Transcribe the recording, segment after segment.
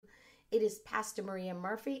It is Pastor Maria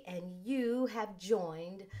Murphy, and you have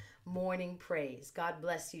joined Morning Praise. God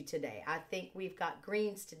bless you today. I think we've got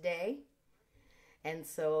greens today, and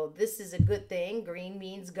so this is a good thing. Green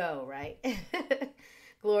means go, right?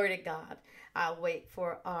 Glory to God. I'll wait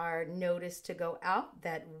for our notice to go out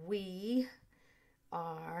that we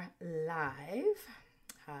are live.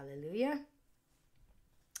 Hallelujah.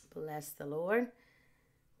 Bless the Lord.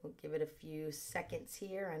 We'll give it a few seconds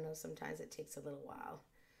here. I know sometimes it takes a little while.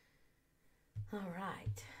 All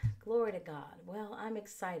right. Glory to God. Well, I'm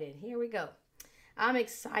excited. Here we go. I'm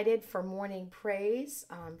excited for morning praise,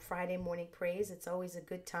 Friday morning praise. It's always a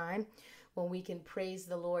good time when we can praise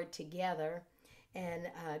the Lord together and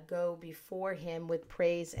go before him with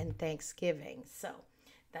praise and thanksgiving. So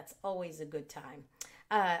that's always a good time.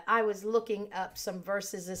 I was looking up some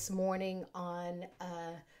verses this morning on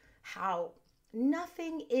how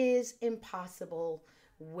nothing is impossible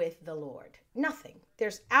with the Lord. Nothing.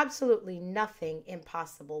 There's absolutely nothing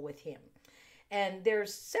impossible with him. And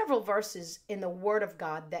there's several verses in the Word of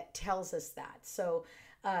God that tells us that. So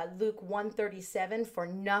Luke 1:37, for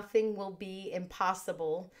nothing will be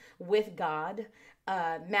impossible with God.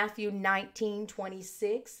 Matthew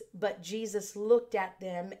 19:26, but Jesus looked at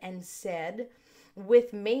them and said,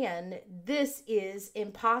 with man, this is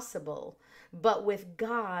impossible, but with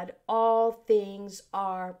God, all things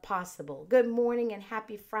are possible. Good morning and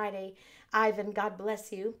happy Friday, Ivan. God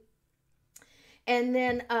bless you. And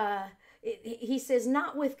then he says,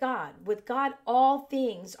 not with God. With God, all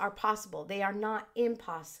things are possible. They are not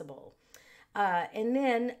impossible. And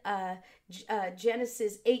then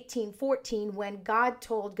Genesis 18:14, when God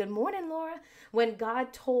told, good morning, Laura, when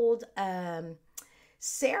God told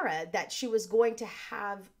Sarah that she was going to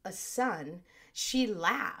have a son, she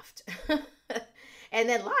laughed and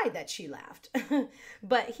then lied that she laughed.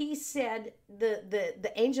 But he said,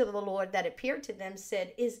 the angel of the Lord that appeared to them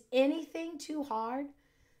said, is anything too hard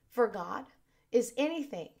for God? Is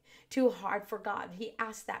anything too hard for God? He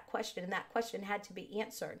asked that question, and that question had to be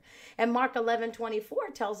answered. And Mark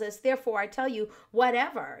 11:24 tells us, therefore I tell you,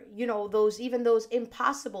 whatever, even those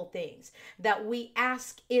impossible things that we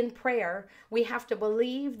ask in prayer, we have to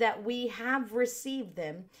believe that we have received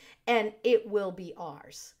them and it will be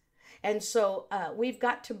ours. And so we've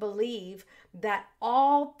got to believe that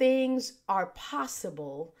all things are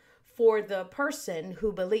possible for the person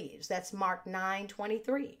who believes. That's Mark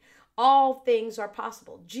 9:23. All things are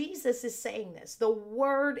possible. Jesus is saying this. The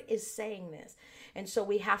word is saying this. And so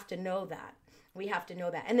we have to know that. We have to know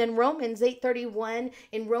that. And then Romans 8:31,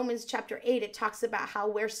 in Romans chapter 8, it talks about how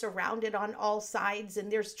we're surrounded on all sides and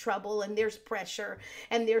there's trouble and there's pressure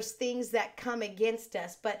and there's things that come against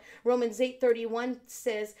us. But Romans 8:31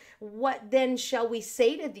 says, what then shall we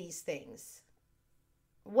say to these things?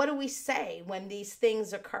 What do we say when these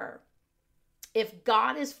things occur? If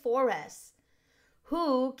God is for us,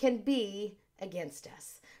 who can be against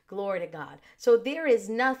us? Glory to God. So there is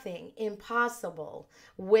nothing impossible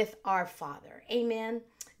with our Father. Amen.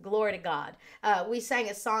 Glory to God. We sang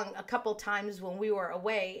a song a couple times when we were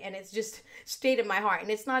away, and it's just stayed in my heart. And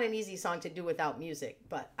it's not an easy song to do without music,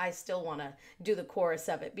 but I still want to do the chorus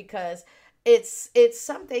of it because it's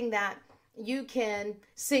something that you can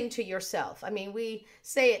sing to yourself. I mean, we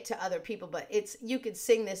say it to other people, but you could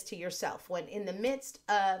sing this to yourself when in the midst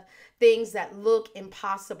of things that look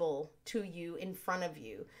impossible to you in front of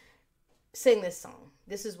you. Sing this song.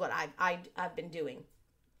 This is what I've been doing.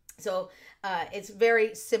 So it's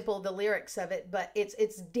very simple, the lyrics of it, but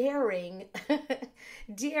it's daring,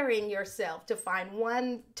 daring yourself to find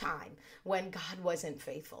one time when God wasn't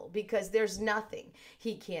faithful, because there's nothing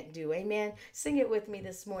he can't do. Amen. Sing it with me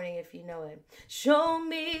this morning if you know it. Show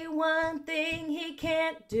me one thing he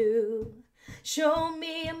can't do. Show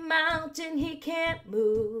me a mountain he can't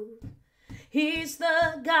move. He's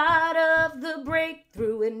the God of the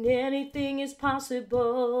breakthrough, and anything is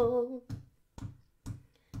possible.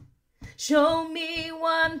 Show me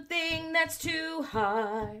one thing that's too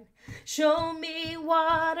hard. Show me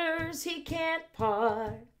waters he can't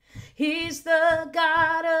part. He's the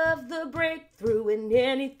God of the breakthrough, and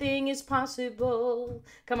anything is possible.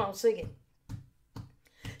 Come on, sing it.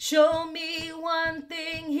 Show me one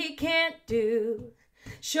thing he can't do.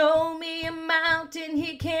 Show me a mountain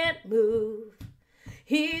he can't move.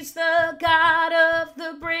 He's the God of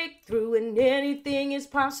the breakthrough, and anything is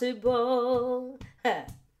possible.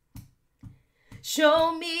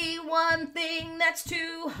 Show me one thing that's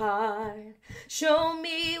too hard. Show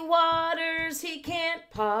me waters he can't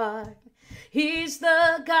part. He's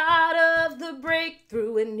the God of the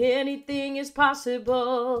breakthrough, and anything is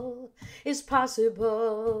possible. Is possible.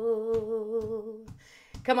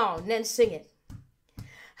 Come on, then sing it.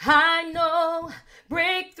 I know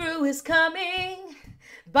breakthrough is coming.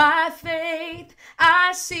 By faith,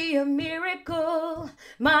 I see a miracle.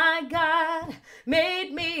 My God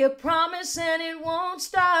made me a promise and it won't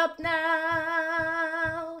stop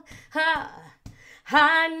now.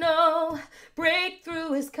 I know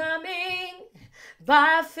breakthrough is coming.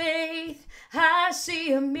 By faith, I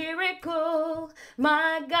see a miracle.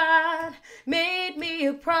 My God made me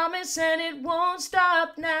a promise and it won't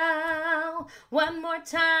stop now. One more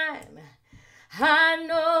time. I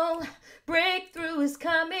know breakthrough is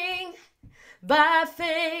coming. By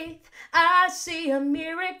faith, I see a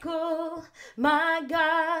miracle. My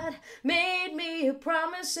God made me a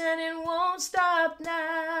promise and it won't stop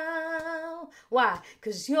now. Why?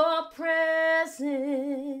 'Cause your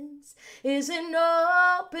presence is an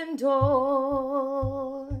open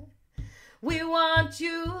door. We want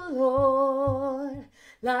you, Lord,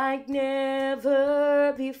 like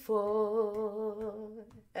never before.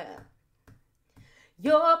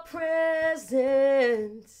 Your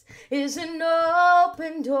presence is an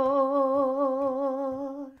open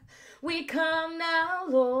door. We come now,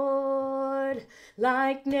 Lord,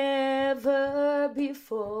 like never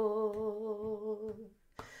before.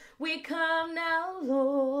 We come now,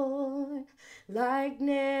 Lord, like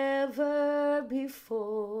never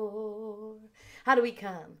before. How do we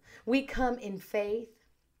come? We come in faith.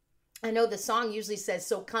 I know the song usually says,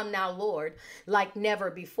 so come now, Lord, like never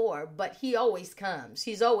before, but he always comes.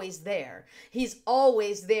 He's always there. He's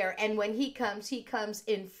always there. And when he comes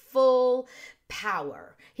in full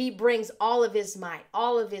power. He brings all of his might,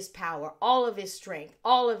 all of his power, all of his strength,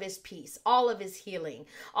 all of his peace, all of his healing,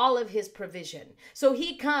 all of his provision. So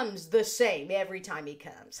he comes the same every time he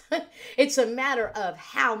comes. It's a matter of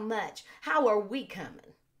how much. How are we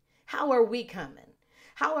coming? How are we coming?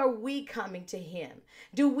 How are we coming to him?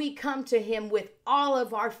 Do we come to him with all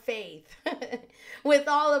of our faith, with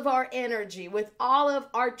all of our energy, with all of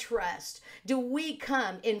our trust? Do we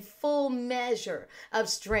come in full measure of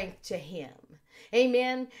strength to him?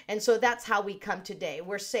 Amen. And so that's how we come today.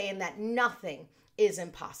 We're saying that nothing is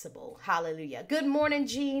impossible. Hallelujah. Good morning,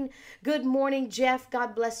 Jean. Good morning, Jeff.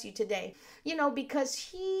 God bless you today. You know, because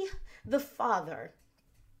he, the Father,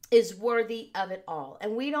 is worthy of it all.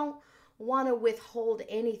 And we don't want to withhold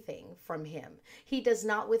anything from him. He does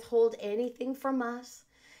not withhold anything from us.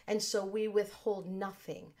 And so we withhold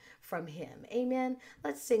nothing from him. Amen.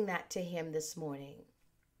 Let's sing that to him this morning.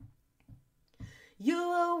 You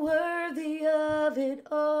are worthy of it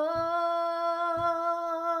all.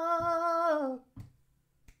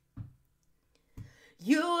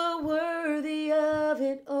 You are worthy of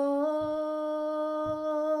it all.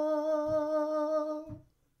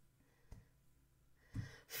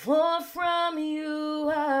 For from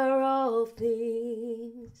you are all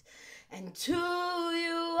things, and to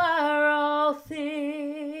you are all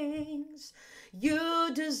things.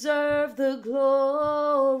 You deserve the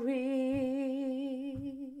glory.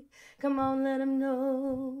 Come on, let him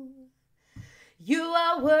know. You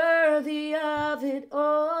are worthy of it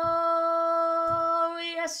all.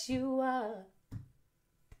 Yes, you are.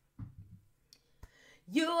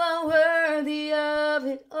 You are worthy of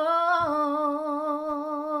it all.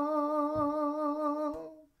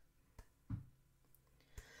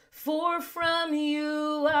 For from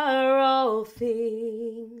you are all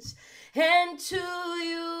things, and to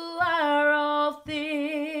you are all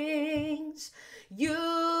things.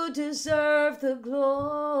 You deserve the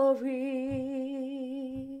glory.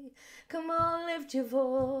 Come on, lift your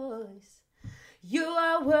voice. You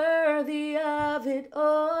are worthy of it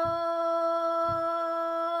all.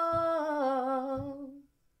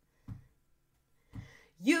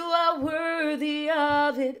 You are worthy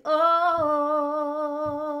of it all.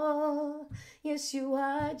 Yes, you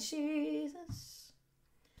are, Jesus.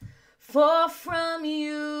 For from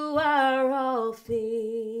you are all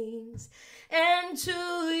things, and to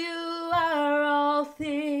you are all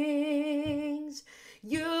things.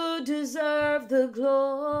 You deserve the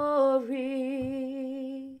glory.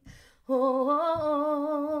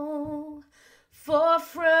 Oh, for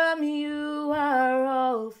from you are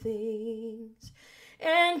all things,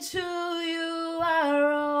 and to you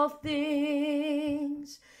are all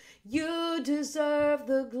things. You deserve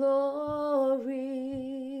the glory.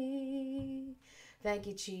 Thank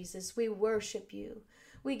you, Jesus. We worship you.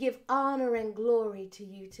 We give honor and glory to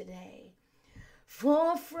you today.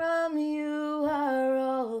 For from you are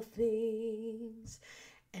all things,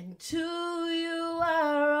 and to you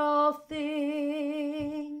are all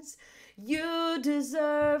things. You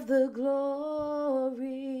deserve the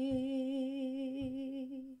glory.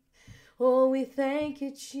 Oh, we thank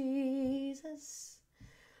you, Jesus.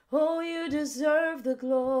 Oh, you deserve the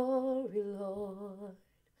glory, Lord.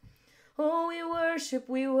 Oh, we worship,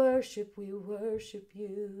 we worship, we worship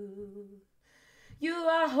you. You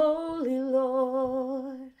are holy,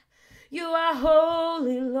 Lord. You are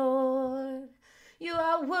holy, Lord. You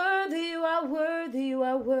are worthy, you are worthy, you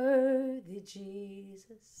are worthy,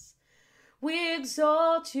 Jesus. We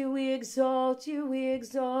exalt you, we exalt you, we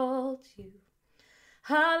exalt you.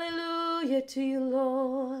 Hallelujah to you,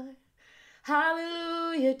 Lord.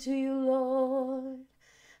 Hallelujah to you, Lord.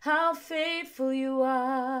 How faithful you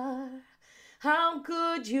are. How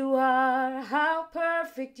good you are. How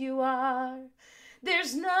perfect you are.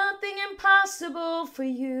 There's nothing impossible for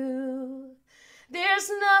you.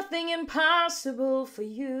 There's nothing impossible for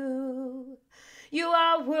you. You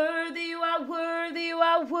are worthy, you are worthy, you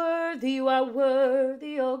are worthy, you are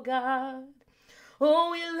worthy, oh God.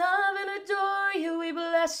 Oh, we love and adore you, we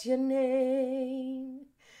bless your name.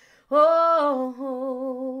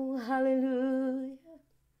 Oh, hallelujah.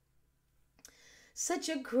 Such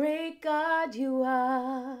a great God you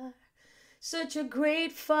are. Such a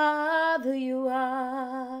great Father you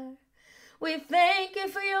are. We thank you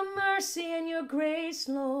for your mercy and your grace,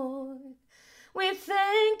 Lord. We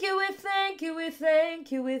thank you, we thank you, we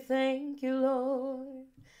thank you, we thank you, Lord.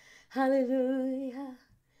 Hallelujah.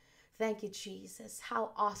 Thank you, Jesus.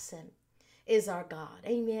 How awesome is our God.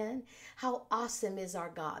 Amen. How awesome is our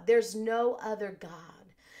God. There's no other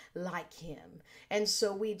God like him. And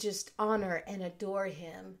so we just honor and adore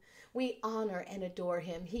him. We honor and adore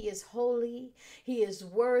him. He is holy. He is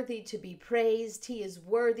worthy to be praised. He is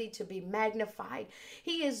worthy to be magnified.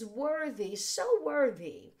 He is worthy, so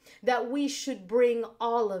worthy that we should bring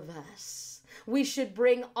all of us. We should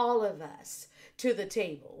bring all of us to the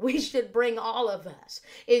table. We should bring all of us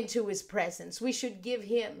into his presence. We should give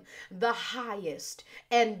him the highest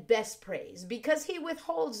and best praise because he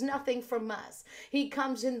withholds nothing from us. He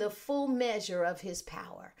comes in the full measure of his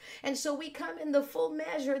power. And so we come in the full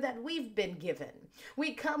measure that we've been given.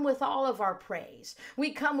 We come with all of our praise.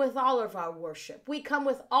 We come with all of our worship. We come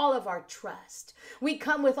with all of our trust. We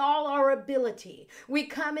come with all our ability. We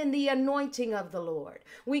come in the anointing of the Lord.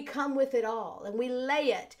 We come with it all and we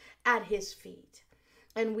lay it at his feet.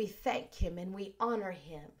 And we thank him and we honor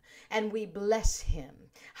him and we bless him.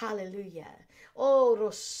 Hallelujah. Oh,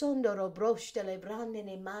 rosondo robroste lebrande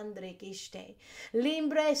ne mandre kiste.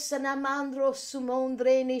 Limbre sanamandro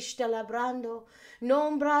sumondre niste labrando.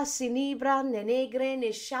 Nombra sinibra ne negre ne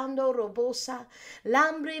shando robosa.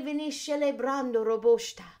 Lambre vinisce lebrando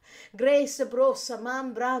robosta. Grace brosa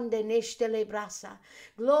man brande neste lebrasa.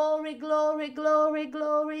 Glory, glory, glory,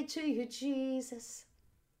 glory to you, Jesus.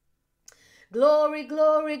 Glory,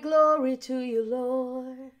 glory, glory to you,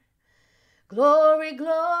 Lord. Glory,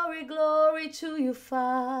 glory, glory to you,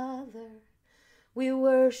 Father. We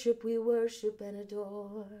worship and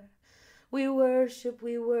adore. We worship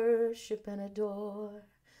and adore.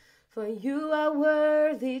 For you are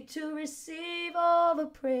worthy to receive all the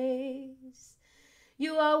praise.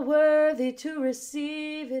 You are worthy to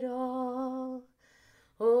receive it all.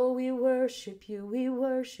 Oh, we worship you, we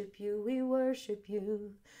worship you, we worship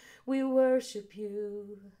you. We worship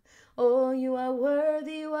you. Oh, you are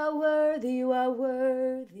worthy, you are worthy, you are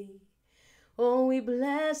worthy. Oh, we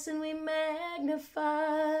bless and we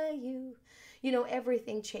magnify you. You know,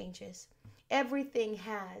 everything changes. Everything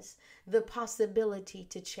has the possibility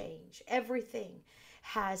to change. Everything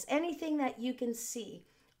has, anything that you can see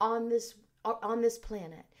on this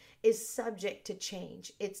planet is subject to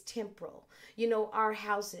change. It's temporal. You know, our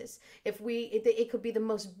houses, it could be the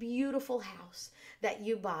most beautiful house that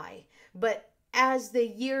you buy, but as the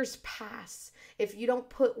years pass, if you don't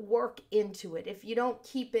put work into it, if you don't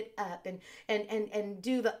keep it up and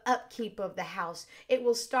do the upkeep of the house, it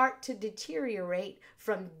will start to deteriorate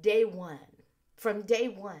from day one. From day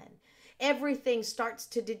one. Everything starts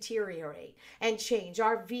to deteriorate and change.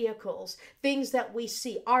 Our vehicles, things that we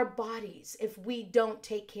see, our bodies, if we don't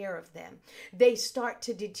take care of them, they start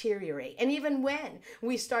to deteriorate. And even when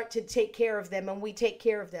we start to take care of them and we take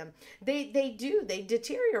care of them, they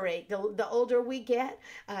deteriorate. The older we get,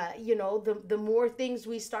 the more things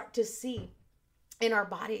we start to see in our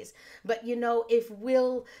bodies. But, if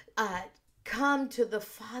we'll come to the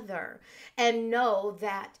Father and know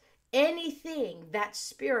that anything that's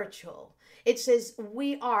spiritual, it says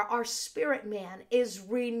our spirit man is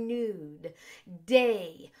renewed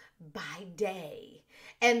day by day.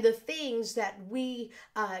 And the things that we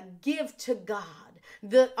give to God,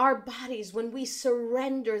 our bodies, when we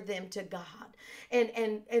surrender them to God,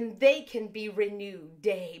 and they can be renewed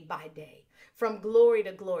day by day. from glory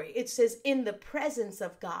to glory. It says, in the presence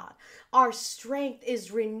of God, our strength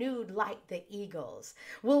is renewed like the eagles.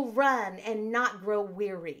 We'll run and not grow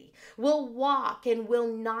weary. We'll walk and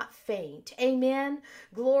will not faint. Amen.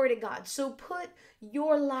 Glory to God. So put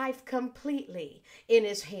your life completely in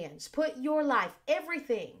his hands. Put your life,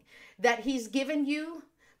 everything that he's given you,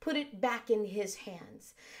 put it back in his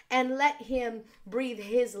hands and let him breathe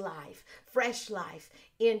his life, fresh life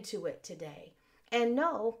into it today. And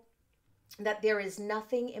know that there is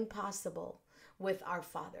nothing impossible with our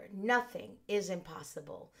Father. Nothing is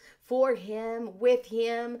impossible for him, with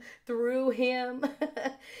him, through him.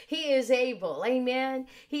 He is able. Amen.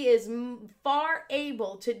 He is far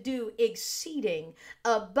able to do exceeding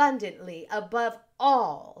abundantly above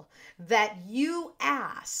all that you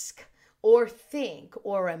ask or think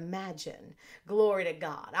or imagine. Glory to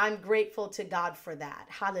God. I'm grateful to God for that.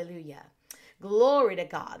 Hallelujah. Glory to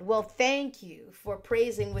God. Well, thank you for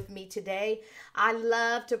praising with me today. I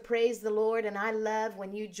love to praise the Lord, and I love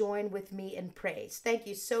when you join with me in praise. Thank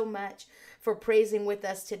you so much for praising with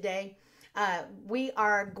us today. We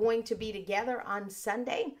are going to be together on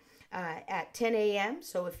Sunday at 10 a.m.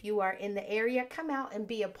 So if you are in the area, come out and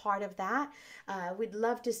be a part of that. We'd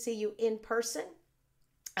love to see you in person.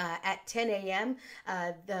 At 10 a.m.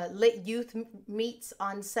 The Lit Youth meets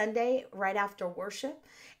on Sunday right after worship.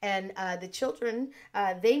 And the children,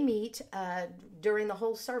 they meet during the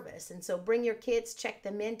whole service. And so bring your kids, check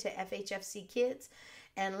them into FHFC Kids,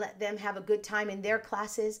 and let them have a good time in their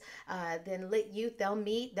classes. Then Lit Youth, they'll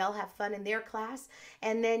meet, they'll have fun in their class,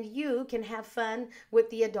 and then you can have fun with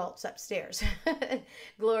the adults upstairs.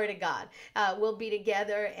 Glory to God. We'll be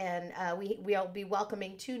together, and we'll be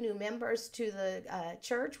welcoming 2 new members to the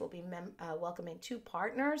church. We'll be welcoming 2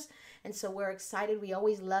 partners, and so we're excited. We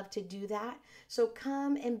always love to do that. So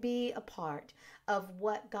come and be a part of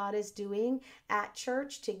what God is doing at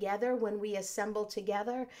church together when we assemble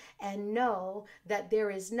together, and know that there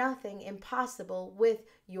is nothing impossible with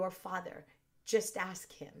your Father. Just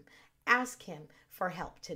ask him. Ask him for help today.